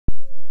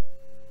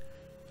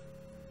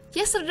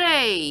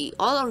Yesterday,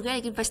 all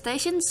organic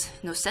infestations,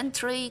 no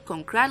sentry.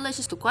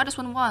 Congratulations to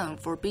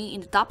Quatus11 for being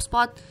in the top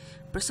spot,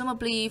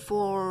 presumably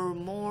for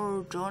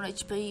more drone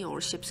HP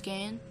or ship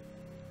scan.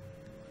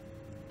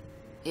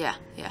 Yeah,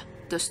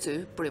 those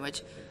two, pretty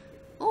much.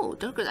 Oh,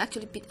 Duskers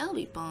actually beat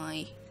LB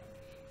by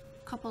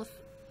a couple of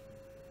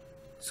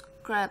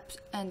scraps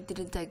and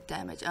didn't take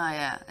damage. Ah,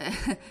 yeah.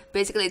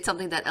 Basically, it's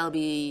something that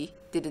LB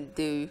didn't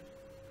do.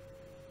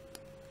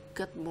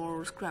 Got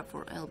more scrap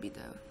for LB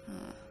though.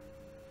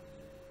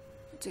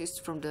 It's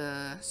from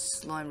the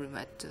slime room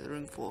at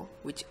room 4,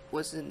 which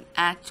wasn't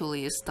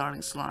actually a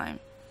starting slime,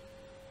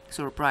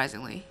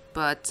 surprisingly.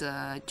 But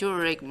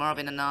Jurek,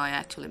 Marvin, and I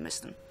actually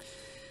missed them.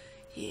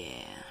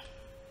 Yeah.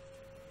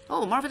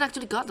 Oh, Marvin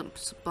actually got them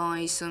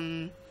by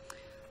some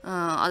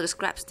other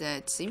scraps, that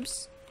it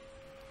seems.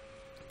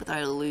 But I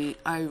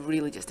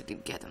really just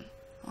didn't get them.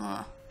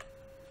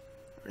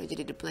 Already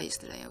did the place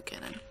today. Okay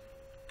then.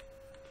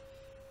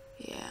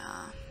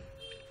 Yeah.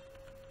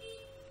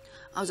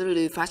 I was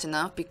really fast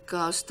enough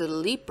because the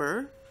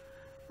leaper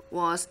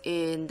was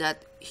in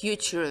that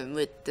huge room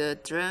with the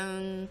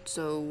drone,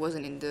 so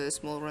wasn't in the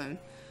small room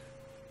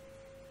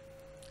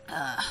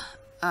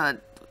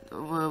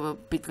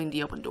between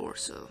the open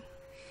doors, so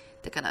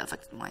that kind of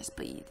affected my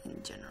speed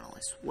in general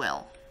as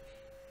well.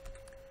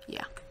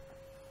 Yeah.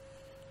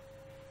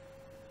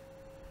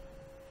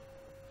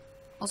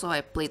 Also, I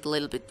played a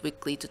little bit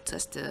weekly to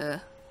test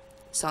the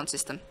sound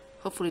system.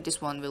 Hopefully this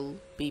one will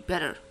be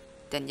better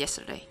than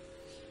yesterday.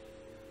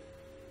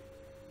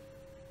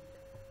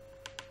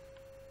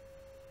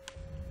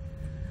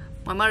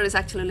 My mother is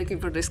actually looking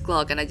for this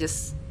clock, and I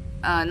just,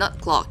 not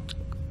clock,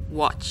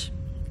 watch,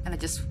 and I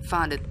just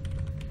found it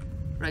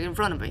right in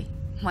front of me.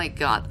 My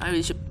god, I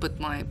really should put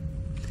my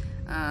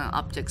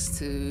objects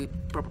to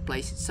proper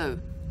place. So,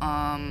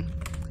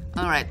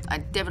 alright, I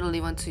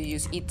definitely want to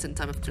use Eaton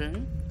type of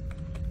drone.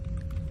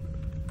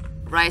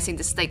 Rising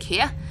the stake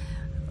here.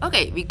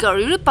 Okay, we got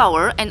real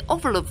power and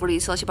overload for the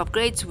ship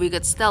upgrades. We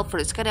got stealth for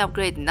the scanning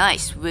upgrade,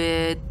 nice,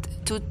 with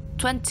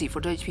 220 for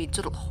the HP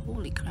total.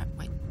 Holy crap,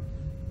 wait.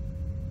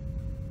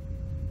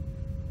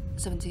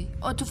 70,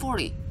 oh,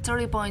 240,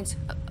 30 points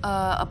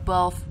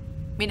above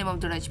minimum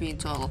turn HP in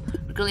total.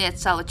 We're currently at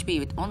Sal HP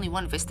with only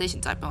one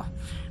infestation type of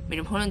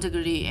medium hull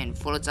integrity and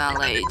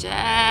volatile age.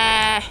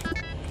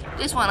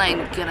 This one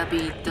ain't gonna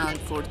be done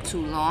for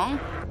too long.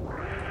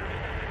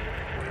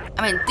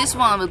 I mean, this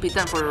one will be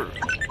done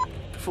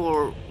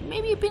for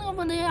maybe a bit of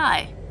an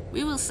AI.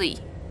 We will see.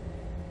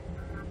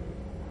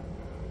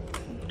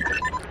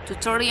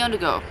 230 on the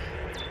go,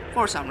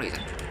 for some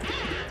reason.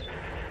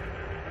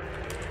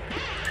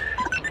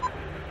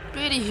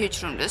 Pretty huge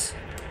from this.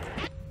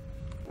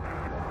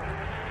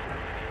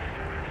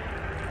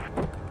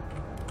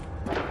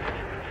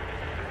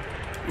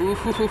 Ooh,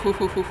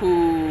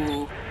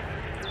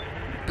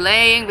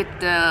 playing with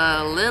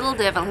the little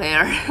devil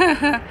here.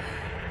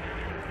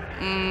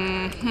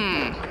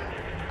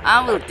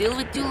 I will deal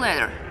with you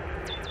later.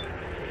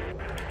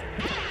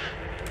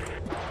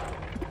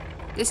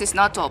 This is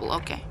not double,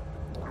 okay.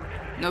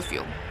 No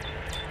fuel.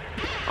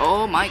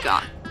 Oh my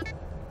god.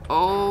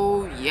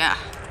 Oh yeah.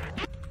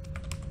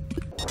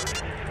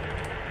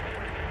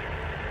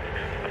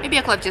 Maybe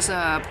I could have just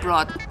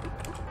brought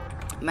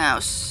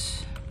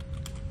mouse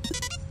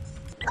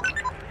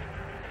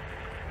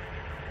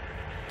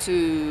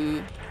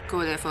to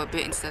go there for a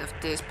bit instead of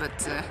this,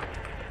 but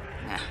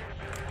nah.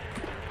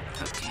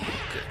 Okay,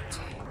 good.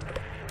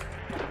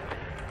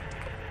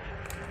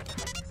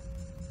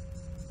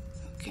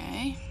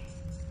 Okay.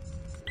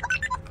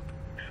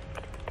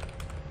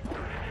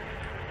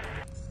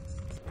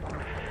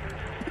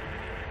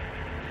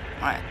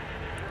 Alright.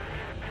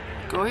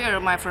 Go here,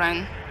 my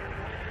friend.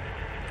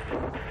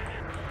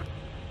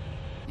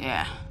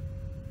 Yeah.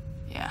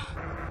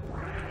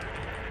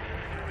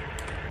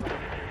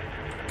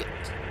 Good.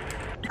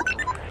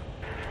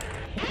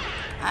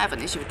 I have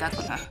an issue with that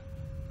one, huh?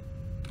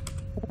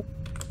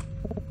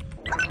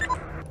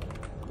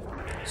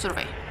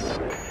 Survey.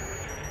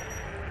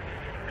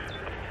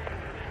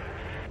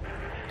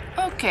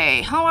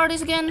 Okay, how are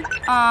these again?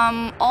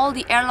 All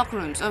the airlock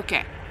rooms,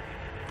 okay.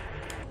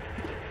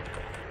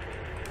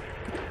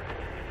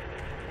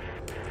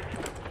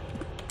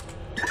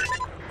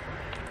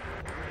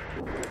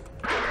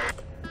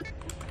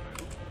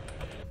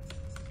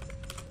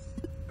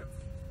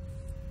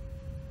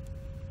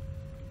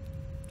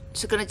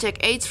 So gonna check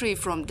A3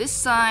 from this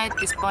side,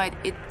 despite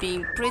it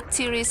being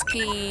pretty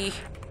risky.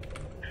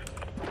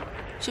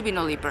 Should be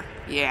no leaper.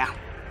 Yeah.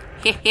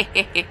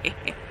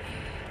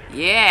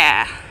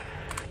 Yeah.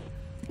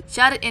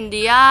 Shot it in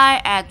the eye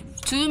at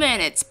 2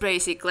 minutes,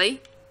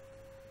 basically.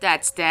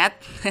 That's that.